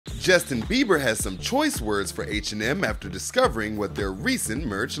Justin Bieber has some choice words for H&M after discovering what their recent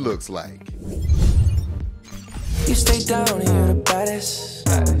merch looks like. You stay down and you're the baddest.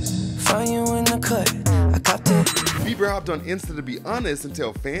 Find you in the cut, I copped it. Bieber hopped on Insta to be honest and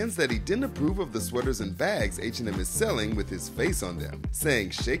tell fans that he didn't approve of the sweaters and bags H&M is selling with his face on them, saying,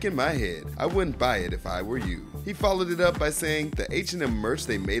 "Shaking my head, I wouldn't buy it if I were you." He followed it up by saying, "The H&M merch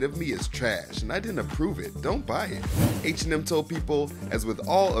they made of me is trash and I didn't approve it, don't buy it." H&M told people, as with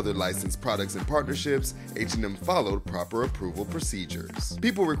all other licensed products and partnerships, H&M followed proper approval procedures.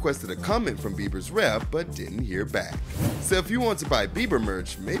 People requested a comment from Bieber's rep but didn't hear back. So if you want to buy Bieber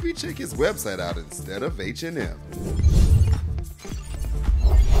merch, maybe check his website out instead of H&M.